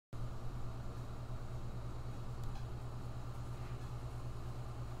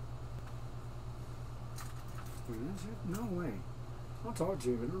That's it? No way. I'll talk to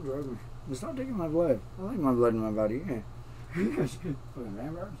you, but don't drug me. And stop taking my blood. I like my blood in my body, yeah. Fucking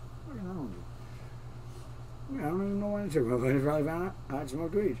vampires? Fucking wrong with you? Yeah, I don't even know why they took my blood. They probably found out I had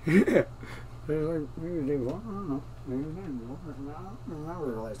smoked weed. Yeah. It was like, maybe the day before. I don't know. Maybe it was the day before. I don't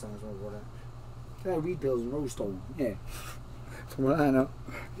remember the last time I smoked before that. I had weed pills and rose stone. Yeah. From what I know.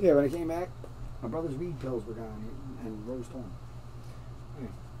 Yeah, when I came back, my brother's weed pills were gone and rose stone. Yeah.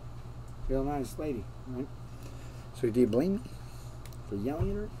 Real nice lady, right? So do you blame me for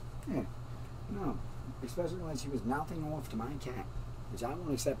yelling at her? Yeah. No. Especially when she was mouthing off to my cat, which I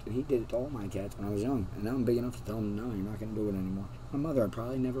won't accept, and he did it to all my cats when I was young. And now I'm big enough to tell him, no, you're not going to do it anymore. My mother, I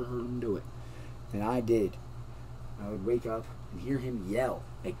probably never heard him do it. And I did. I would wake up and hear him yell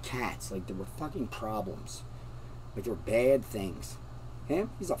at cats like there were fucking problems. Like they were bad things. Him?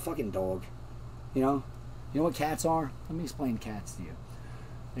 He's a fucking dog. You know? You know what cats are? Let me explain cats to you.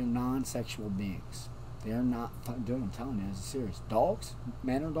 They're non-sexual beings. They're not, dude, I'm telling you, this is serious. Dogs,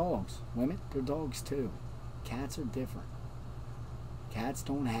 men are dogs. Women, they're dogs too. Cats are different. Cats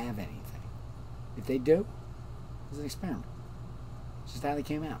don't have anything. If they do, it's an experiment. It's just how they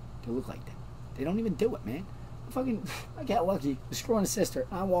came out. They look like that. They don't even do it, man. I got lucky. Was screwing a sister.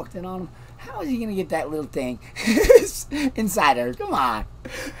 I walked in on him. How is he gonna get that little thing inside her? Come on.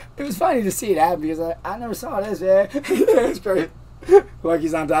 It was funny to see it happen because I never saw this, man. It's great.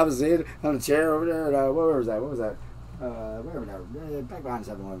 Lucky's on top of his head on a chair over there. What was that? What was that? Wherever there, back behind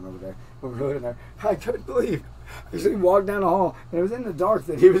 7-Eleven over there. I couldn't believe. I just walked down the hall, and it was in the dark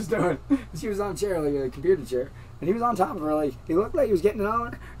that he was doing. She was on a chair, like a computer chair, and he was on top of her, like he looked like he was getting it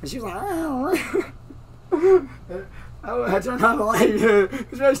on her, and she was like, I turned on the light.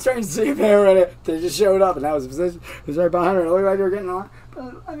 It was very strange to see him there when they just showed up, and that was the position. It was right behind her. It looked like they were getting on.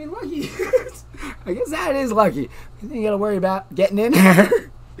 But I mean, Lucky. I guess that is Lucky. You got to worry about getting in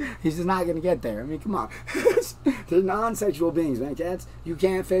there. He's just not going to get there. I mean, come on. They're non-sexual beings, man. Cats, you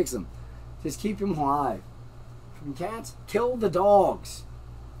can't fix them. Just keep them alive. From cats, kill the dogs.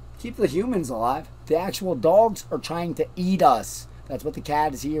 Keep the humans alive. The actual dogs are trying to eat us. That's what the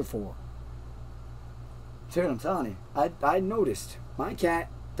cat is here for. Dude, I'm telling you, I noticed my cat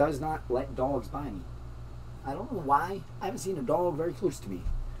does not let dogs by me. I don't know why. I haven't seen a dog very close to me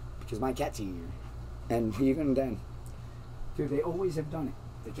because my cat's here. And even then, dude, they always have done it.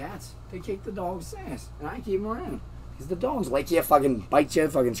 The cats, they kick the dog's ass, and I keep them around because the dogs like you, fucking bite you,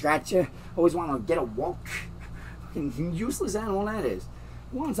 fucking scratch you. Always want to get a walk. Fucking useless animal that is.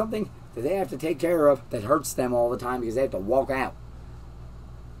 You want something that they have to take care of that hurts them all the time because they have to walk out.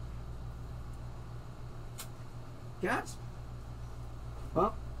 Cats?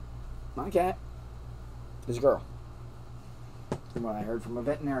 Well, my cat is a girl. From what I heard from a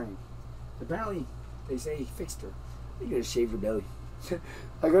veterinarian. Apparently, they say he fixed her. They could have shaved her belly.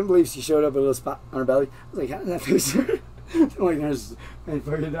 I couldn't believe she showed up with a little spot on her belly. I was like, how did that fix her? Like, nurses, they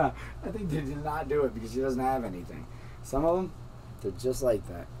fucking I think they did not do it because she doesn't have anything. Some of them, they're just like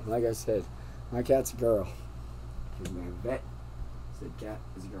that. Like I said, my cat's a girl. Because my vet said cat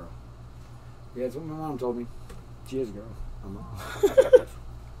is a girl. Yeah, that's what my mom told me. She is a girl. I'm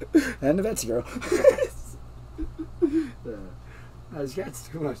not. And the vet's a girl. This cat's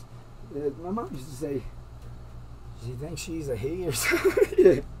too much. My mom used to say, she thinks she's a he or something.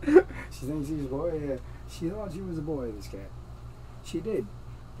 Yeah. She thinks he's a boy. Yeah. She thought she was a boy, this cat. She did.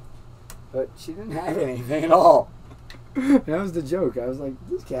 But she didn't have anything at all. That was the joke. I was like,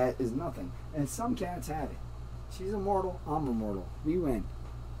 this cat is nothing. And some cats have it. She's immortal. I'm immortal. We win.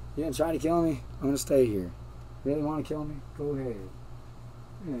 You're going to try to kill me? I'm going to stay here. Really want to kill me? Go ahead.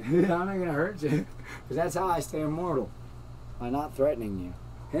 Yeah. I'm not going to hurt you. Because that's how I stay immortal. By not threatening you.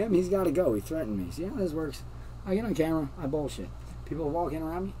 Him, he's got to go. He threatened me. See how this works? I get on camera. I bullshit. People walking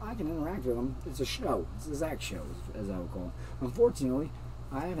around me, I can interact with them. It's a show. It's a Zach show, as I would call it. Unfortunately,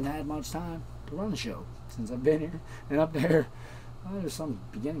 I haven't had much time to run the show since I've been here. And up there, there's some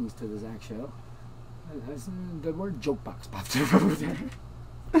beginnings to the Zach show. The word jokebox popped up over there.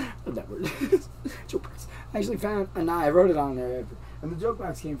 What that word? Jokebox. I actually found, and I wrote it on there. And the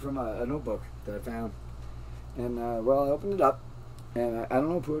jokebox came from a notebook that I found. And, well, I opened it up. And I don't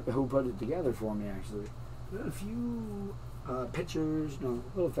know who put it together for me, actually. There were a few pictures, no,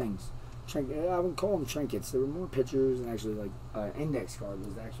 little things. I would call them trinkets. There were more pictures and actually, like, index card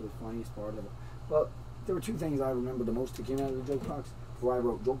was actually the funniest part of it. Well, there were two things I remember the most that came out of the joke box before I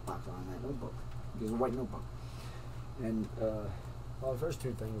wrote joke box on that notebook. It was a white notebook. And, well, the first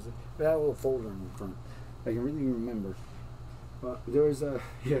two things, it had a little folder in the front. I can really remember. Well, there was a,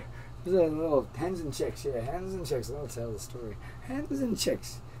 yeah, there's a little hens and chicks, yeah, hens and chicks. I'll tell the story. Hens and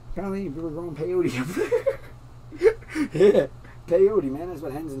chicks. Apparently, we were growing peyote up there. Yeah, peyote, man. That's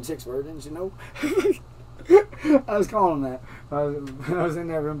what hens and chicks were, didn't you know? I was calling him that. I was in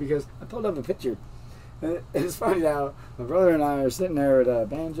that room because I pulled up a picture. It's funny now. My brother and I are sitting there with a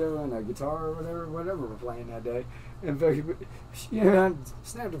banjo and a guitar or whatever we're playing that day. And I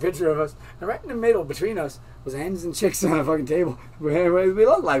snapped a picture of us. And right in the middle between us was Hens and Chicks on a fucking table. We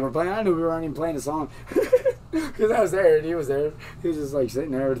looked like we're playing. I knew we weren't even playing a song. Because I was there and he was there. He was just like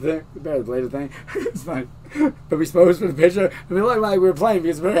sitting there with the thing. We barely played the thing. It's funny. But we posed for the picture. And we looked like we were playing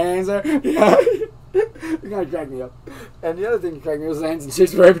because we had our hands there. Yeah. It kind of cracked me up. And the other thing that cracked me up was the Hens and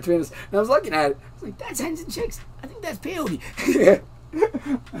Chicks right between us. And I was looking at it. I was like, that's Hens and Chicks. I think that's peyote.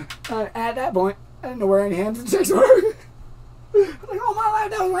 At that point, I didn't know where any Hens and Chicks were. I was like, all my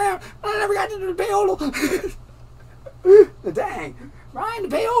life that was around. I never got to do the peyote. Dang. Ryan,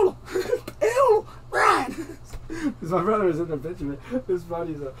 the peyote. Peyote. Ryan. Because my brother was in the picture. It's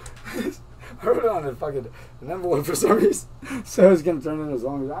funny. So I wrote it on an envelope for some reason. So I was going to turn it into a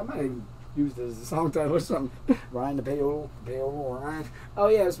song. I might even used it as a song title or something. Ryan the Payola, Ryan. Oh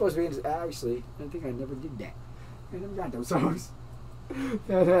yeah, it was supposed to be. Actually, I think I never did that. I never got those songs.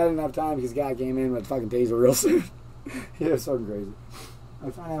 I had enough time because the guy came in with fucking taser real soon. Yeah, it was fucking crazy. I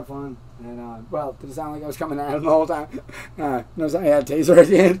was trying to have fun, and well, did it sound like I was coming at him the whole time? Notice I had a taser at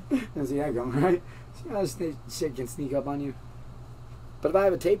the end. And see that going, right? See how this shit can sneak up on you. But if I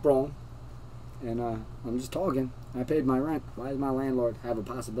have a tape rolling, and I'm just talking, I paid my rent. Why does my landlord have a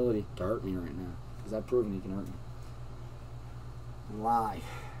possibility to hurt me right now? Because I've proven he can hurt me. And lie.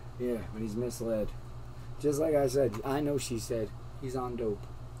 Yeah, when he's misled. Just like I said, I know she said, he's on dope.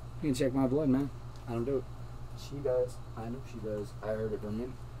 You can check my blood, man. I don't do it. She does. I know she does. I heard it from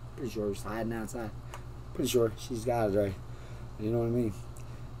him. Pretty sure she's hiding outside. Pretty sure she's got it right. You know what I mean?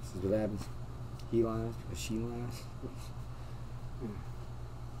 This is what happens. He lies because she lies.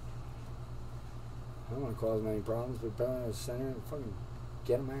 I don't want to cause him any problems, but apparently I was center and fucking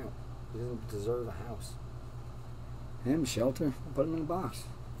get him out. He doesn't deserve a house. Him, shelter, I'll put him in a box.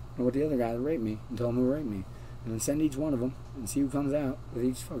 And with the other guy that raped me and tell him who raped me. And then send each one of them and see who comes out with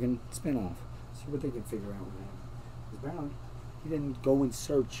each fucking spin-off. See what they can figure out with him. Because apparently he didn't go and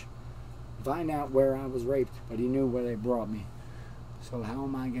search, find out where I was raped, but he knew where they brought me. So how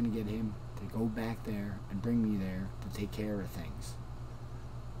am I going to get him to go back there and bring me there to take care of things?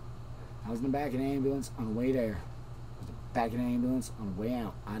 I was in the back of the ambulance on the way there. I was in the back of the ambulance on the way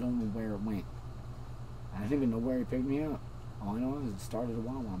out. I don't know where it went. I didn't even know where he picked me up. All I know is it started a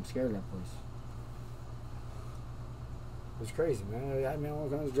Wawa. I'm scared of that place. It was crazy, man. They had me on all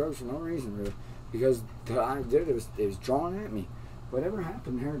kinds of drugs for no reason, really. Because it was drawn at me. Whatever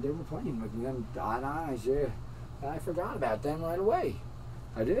happened there, they were playing with me. Them eyes, yeah. And I forgot about them right away.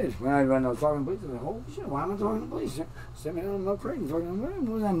 I did. When I was talking to the police, I was like, holy shit, why am I talking to the police? Sent me down to milk crate and fucking, what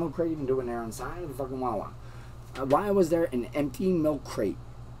was that milk crate even doing there on the side of the fucking Wawa? Why was there an empty milk crate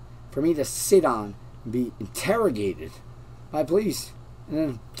for me to sit on and be interrogated by police and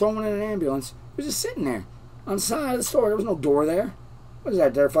then thrown in an ambulance? It was just sitting there on the side of the store. There was no door there. What is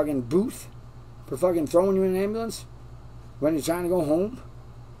that, their fucking booth for fucking throwing you in an ambulance when you're trying to go home?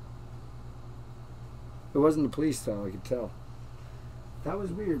 It wasn't the police, though, I could tell. That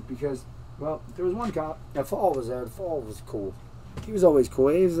was weird because, well, there was one cop. The Fall was there. The Fall was cool. He was always cool.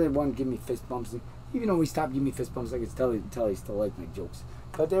 He was the one giving me fist bumps. Even though he stopped giving me fist bumps, I could tell he still liked my jokes.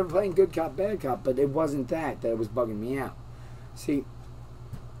 But they were playing good cop, bad cop. But it wasn't that was bugging me out. See,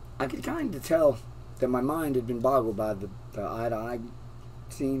 I could kind of tell that my mind had been boggled by the eye-to-eye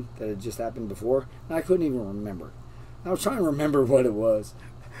scene that had just happened before. And I couldn't even remember. I was trying to remember what it was.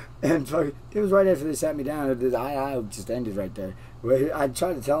 And it was right after they sat me down. The eye just ended right there. I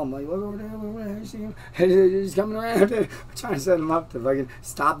tried to tell him, like, look over there, you see him? He's coming around. I'm trying to set him up to fucking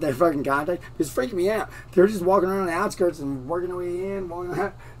stop their fucking contact. It was freaking me out. They were just walking around the outskirts and working their way in, walking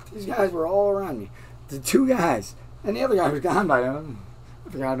around. These guys were all around me. The two guys. And the other guy was gone by them. I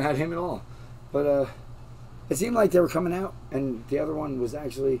forgot about him at all. But it seemed like they were coming out, and the other one was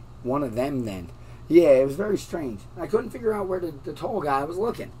actually one of them then. Yeah, it was very strange. I couldn't figure out where the tall guy was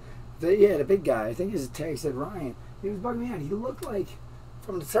looking. The big guy. I think his tag said Ryan. He was bugging me out. He looked like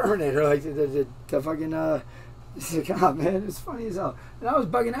from the Terminator, like the fucking the cop, man. It's funny as hell. And I was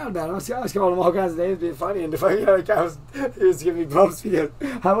bugging out about it. I was calling him all kinds of names, being funny, and the fucking other guy he was giving me bumps because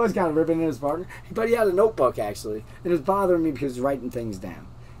I was kind of ripping in his partner. But he had a notebook actually, and it was bothering me because he was writing things down,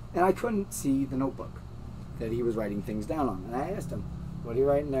 and I couldn't see the notebook that he was writing things down on. And I asked him, "What are you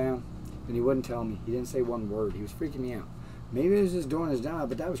writing down?" And he wouldn't tell me. He didn't say one word. He was freaking me out. Maybe he was just doing his job,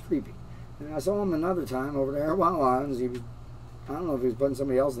 but that was creepy. And I saw him another time over there at Wawa. He was, I don't know if he was putting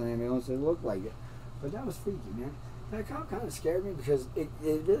somebody else in the ambulance. It looked like it. But that was freaky, man. That cop kind of scared me because it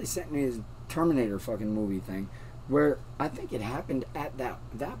really sent me his Terminator fucking movie thing. Where I think it happened at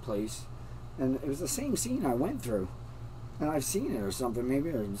that place. And it was the same scene I went through. And I've seen it or something, maybe,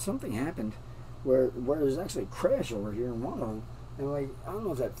 or something happened where there's actually a crash over here in one of them. And like, I don't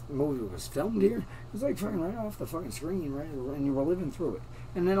know if that movie was filmed here. It was like fucking right off the fucking screen, right? And you were living through it.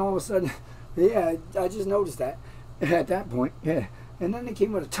 And then all of a sudden, yeah, I just noticed that at that point, yeah. And then they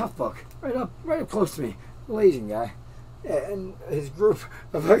came with a tough buck right up close to me, the Asian guy, yeah, and his group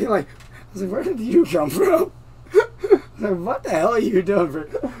of fucking like, I was like, where did you come from? I was like, what the hell are you doing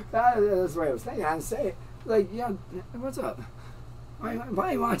for? That's the way I was thinking. I'd say it like, yeah, what's up? Why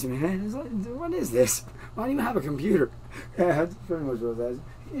are you watching me, man? It's like, what is this? Why do you have a computer? Yeah, that's pretty much what that is.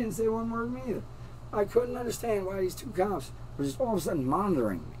 He didn't say one word to me either. I couldn't understand why these two cops were just all of a sudden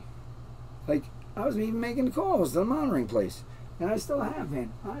monitoring me. Like, I wasn't even making the calls to the monitoring place. And I still have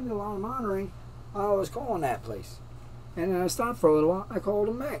been. I did a lot of monitoring. I was calling that place. And then I stopped for a little while. I called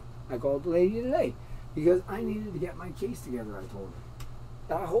them back. I called the lady today because I needed to get my case together, I told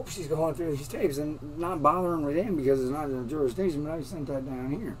her. I hope she's going through these tapes and not bothering with him because it's not in the jurisdiction, but I sent that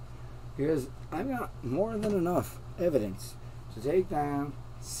down here. Because I've got more than enough evidence to take down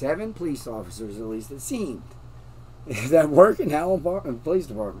 7 police officers, at least it seemed, that work in Allen Police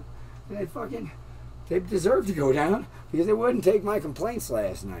Department. And they deserve to go down because they wouldn't take my complaints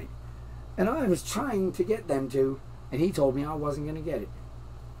last night. And I was trying to get them to, and he told me I wasn't going to get it.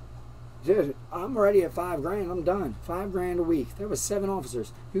 Dude, I'm already at $5,000. I'm done. $5,000 a week. There was 7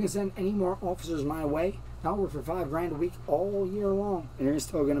 officers. You can send any more officers my way. I'll work for $5,000 a week all year long, and they're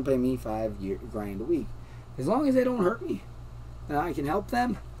still going to pay me $5,000 a week. As long as they don't hurt me, and I can help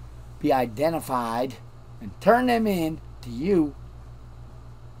them be identified and turn them in to you,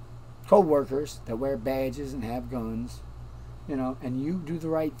 co-workers that wear badges and have guns, you know, and you do the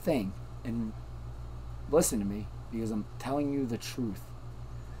right thing and listen to me because I'm telling you the truth.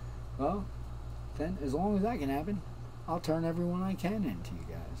 Well, then as long as that can happen, I'll turn everyone I can into you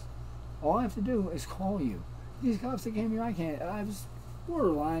guys. All I have to do is call you. These cops that came here, I was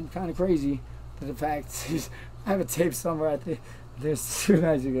borderline kind of crazy to the fact I have a tape somewhere. I think there's 2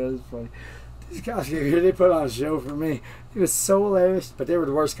 nights ago. It's funny. These cops came here, they put on a show for me. It was so hilarious, but they were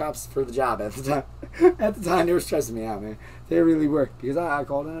the worst cops for the job at the time. At the time, they were stressing me out, man. They really were, because I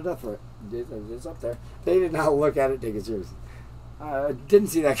called in a death threat. It's up there. They did not look at it, take it seriously. I didn't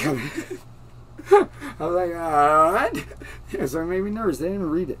see that coming. I was like, what? Yeah, so it made me nervous. They didn't even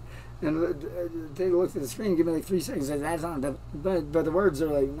read it. And they looked at the screen, give me like 3 seconds, and said, that's on it. But the words are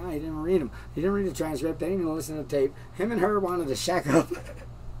like, no, he didn't read them. He didn't read the transcript. They didn't even listen to the tape. Him and her wanted to shack up.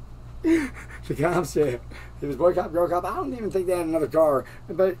 The cops, yeah. It was boy cop, girl cop. I don't even think they had another car.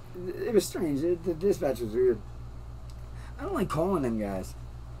 But it was strange. The dispatch was weird. I don't like calling them guys.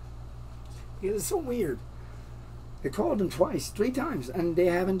 Because it's so weird. They called them twice, 3 times, and they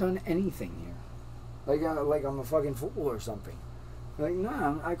haven't done anything here. Like I'm a fucking fool or something. Like,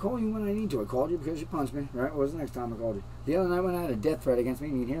 nah, I call you when I need to. I called you because you punched me, right? What was the next time I called you? The other night when I had a death threat against me,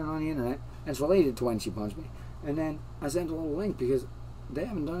 and you can hear it on the internet, and it's related to when she punched me. And then I sent a little link because they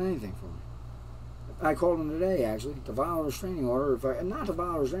haven't done anything for me. I called them today, actually, to file a restraining order. Not to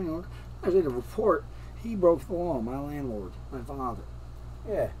file a restraining order, actually to report he broke the law, my landlord, my father.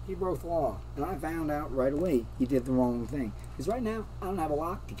 Yeah, he broke the law. And I found out right away he did the wrong thing. Because right now, I don't have a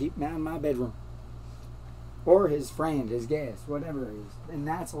lock to keep him out of my bedroom. Or his friend, his guest, whatever it is. And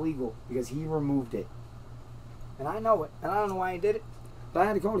that's illegal because he removed it. And I know it. And I don't know why he did it. But I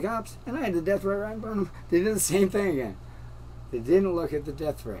had to call the cops. And I had the death threat right in front of them. They did the same thing again. They didn't look at the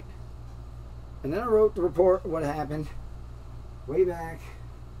death threat. And then I wrote the report what happened way back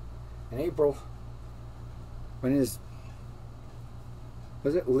in April when his,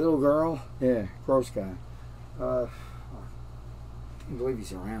 was it little girl? Yeah, gross guy. I can't believe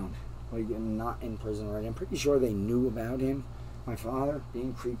he's around. Like, not in prison already. I'm pretty sure they knew about him, my father,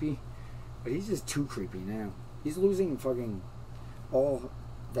 being creepy. But he's just too creepy now. He's losing fucking all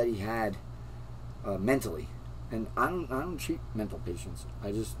that he had mentally. And I don't treat mental patients.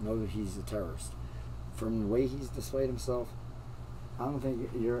 I just know that he's a terrorist. From the way he's displayed himself, I don't think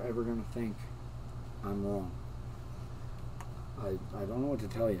you're ever going to think I'm wrong. I don't know what to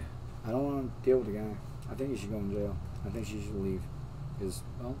tell you. I don't want to deal with the guy. I think he should go in jail. I think she should leave. Because,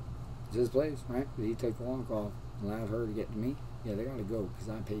 well, it's his place, right? Did he take the long call and allow her to get to me? Yeah, they got to go because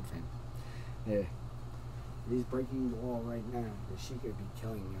I paid for him. Yeah. He's breaking the law right now. That she could be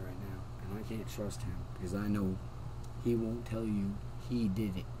killing me right now. And I can't trust him because I know he won't tell you he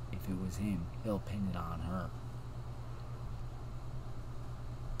did it. If it was him, he'll pin it on her.